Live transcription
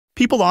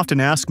People often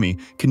ask me,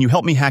 can you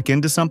help me hack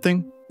into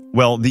something?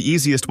 Well, the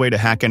easiest way to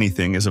hack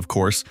anything is, of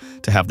course,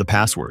 to have the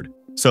password.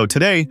 So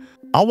today,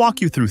 I'll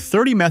walk you through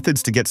 30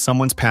 methods to get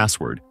someone's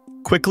password,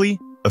 quickly,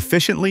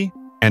 efficiently,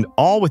 and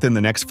all within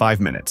the next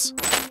 5 minutes.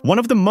 One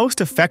of the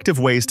most effective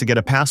ways to get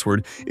a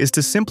password is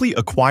to simply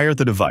acquire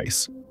the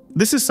device.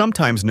 This is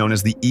sometimes known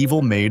as the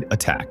evil Maid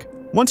attack.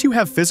 Once you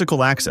have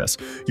physical access,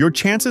 your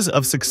chances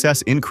of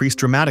success increase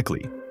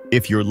dramatically.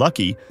 If you're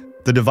lucky,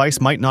 the device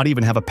might not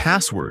even have a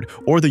password,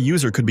 or the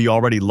user could be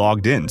already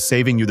logged in,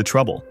 saving you the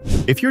trouble.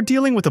 If you're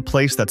dealing with a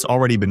place that's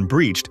already been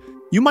breached,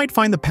 you might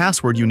find the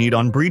password you need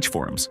on breach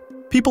forums.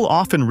 People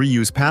often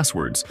reuse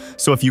passwords,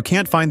 so if you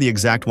can't find the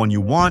exact one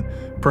you want,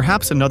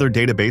 perhaps another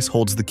database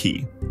holds the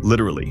key,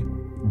 literally.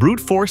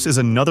 Brute force is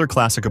another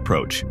classic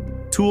approach.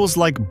 Tools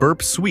like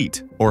Burp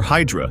Suite or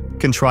Hydra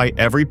can try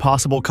every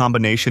possible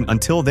combination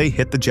until they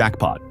hit the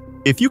jackpot.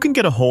 If you can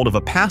get a hold of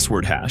a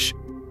password hash,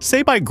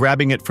 say by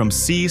grabbing it from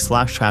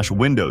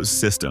C/#Windows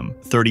System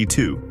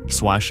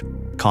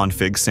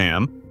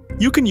 32/config-sam,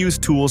 you can use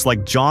tools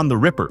like John the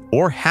Ripper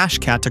or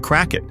Hashcat to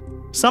crack it.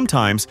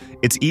 Sometimes,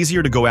 it's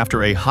easier to go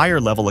after a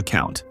higher-level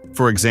account.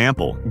 For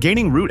example,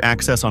 gaining root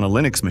access on a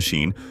Linux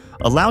machine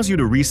allows you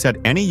to reset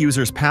any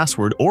user's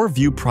password or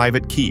view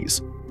private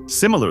keys.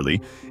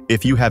 Similarly,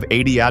 if you have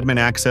AD admin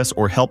access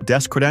or help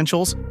desk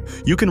credentials,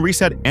 you can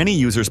reset any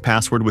user's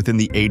password within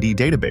the AD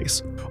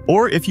database.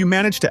 Or if you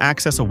manage to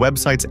access a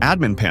website's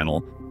admin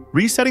panel,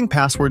 resetting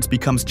passwords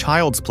becomes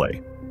child's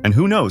play. And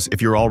who knows,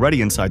 if you're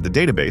already inside the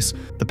database,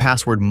 the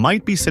password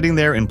might be sitting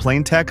there in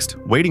plain text,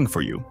 waiting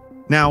for you.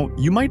 Now,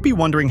 you might be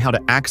wondering how to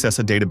access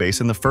a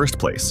database in the first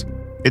place.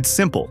 It's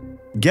simple.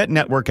 Get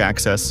network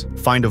access,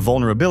 find a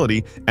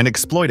vulnerability, and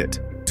exploit it.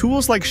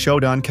 Tools like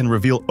Shodan can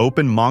reveal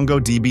open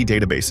MongoDB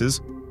databases,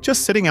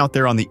 just sitting out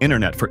there on the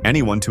internet for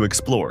anyone to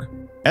explore.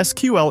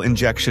 SQL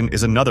injection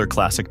is another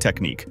classic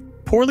technique.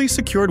 Poorly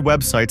secured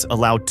websites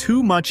allow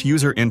too much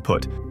user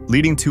input,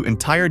 leading to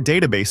entire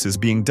databases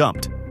being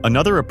dumped.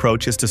 Another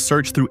approach is to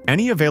search through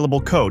any available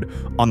code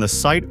on the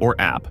site or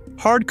app.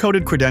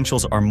 Hard-coded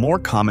credentials are more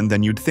common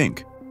than you'd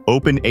think.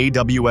 Open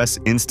AWS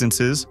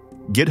Instances,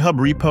 GitHub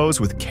repos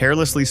with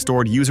carelessly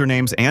stored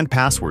usernames and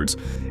passwords,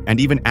 and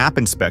even app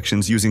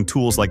inspections using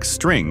tools like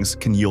strings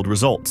can yield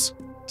results.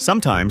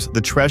 Sometimes, the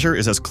treasure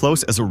is as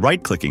close as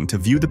right-clicking to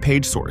view the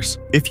page source.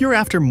 If you're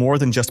after more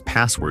than just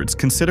passwords,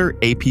 consider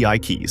API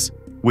keys.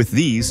 With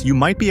these, you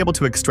might be able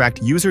to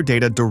extract user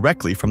data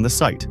directly from the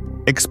site.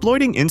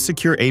 Exploiting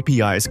insecure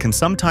APIs can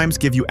sometimes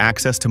give you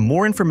access to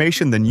more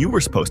information than you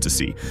were supposed to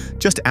see.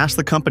 Just ask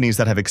the companies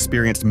that have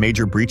experienced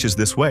major breaches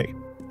this way.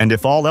 And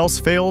if all else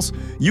fails,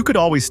 you could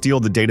always steal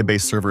the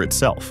database server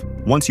itself.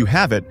 Once you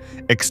have it,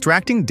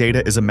 extracting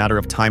data is a matter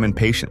of time and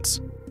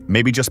patience.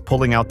 Maybe just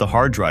pulling out the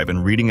hard drive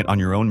and reading it on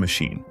your own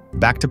machine.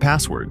 Back to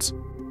passwords.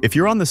 If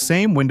you're on the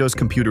same Windows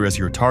computer as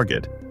your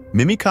target,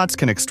 Mimikatz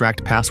can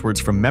extract passwords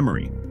from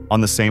memory.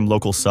 On the same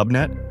local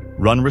subnet,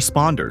 run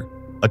Responder,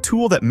 a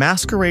tool that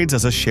masquerades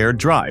as a shared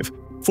drive.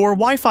 For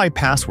Wi-Fi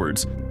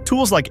passwords,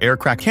 tools like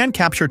Aircrack can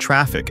capture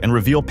traffic and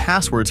reveal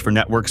passwords for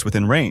networks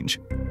within range.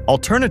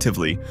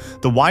 Alternatively,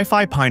 the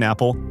Wi-Fi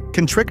pineapple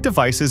can trick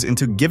devices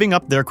into giving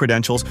up their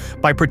credentials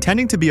by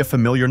pretending to be a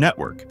familiar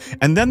network.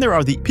 And then there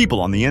are the people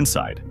on the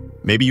inside.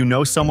 Maybe you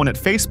know someone at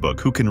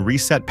Facebook who can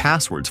reset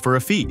passwords for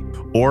a fee,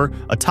 or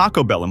a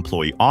Taco Bell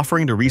employee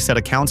offering to reset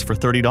accounts for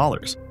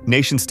 $30.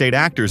 Nation-state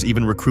actors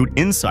even recruit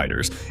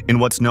insiders in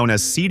what's known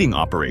as seeding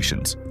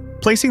operations,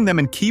 placing them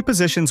in key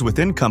positions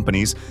within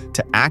companies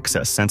to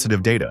access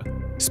sensitive data.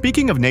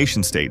 Speaking of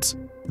nation-states,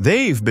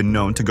 they've been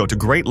known to go to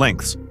great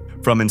lengths,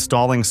 from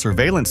installing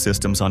surveillance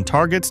systems on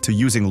targets to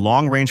using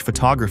long-range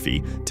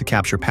photography to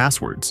capture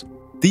passwords.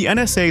 The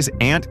NSA's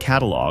Ant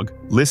catalog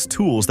lists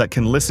tools that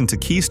can listen to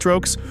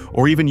keystrokes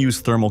or even use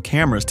thermal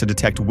cameras to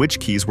detect which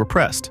keys were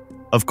pressed.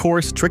 Of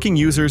course, tricking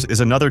users is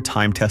another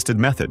time-tested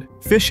method.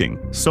 Phishing,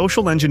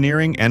 social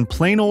engineering, and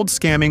plain old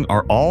scamming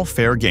are all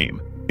fair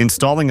game.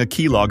 Installing a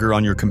keylogger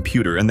on your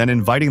computer and then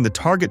inviting the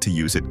target to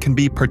use it can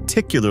be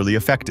particularly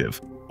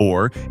effective.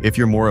 Or, if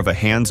you're more of a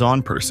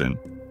hands-on person,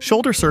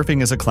 shoulder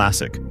surfing is a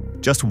classic.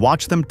 Just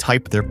watch them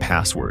type their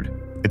password.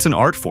 It's an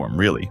art form,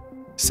 really.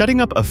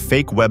 Setting up a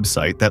fake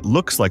website that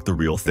looks like the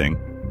real thing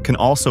can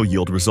also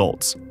yield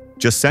results.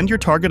 Just send your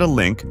target a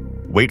link,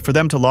 wait for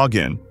them to log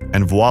in,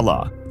 and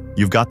voila,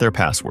 you've got their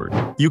password.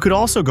 You could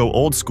also go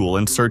old school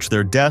and search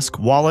their desk,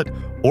 wallet,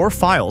 or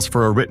files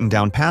for a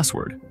written-down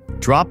password.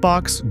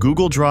 Dropbox,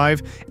 Google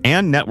Drive,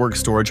 and network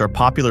storage are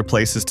popular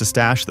places to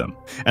stash them.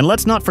 And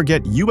let's not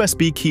forget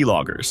USB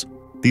keyloggers.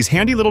 These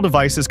handy little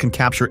devices can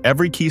capture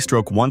every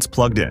keystroke once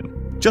plugged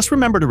in. Just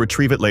remember to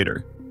retrieve it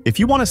later. If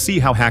you want to see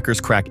how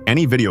hackers crack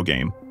any video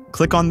game,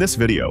 click on this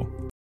video.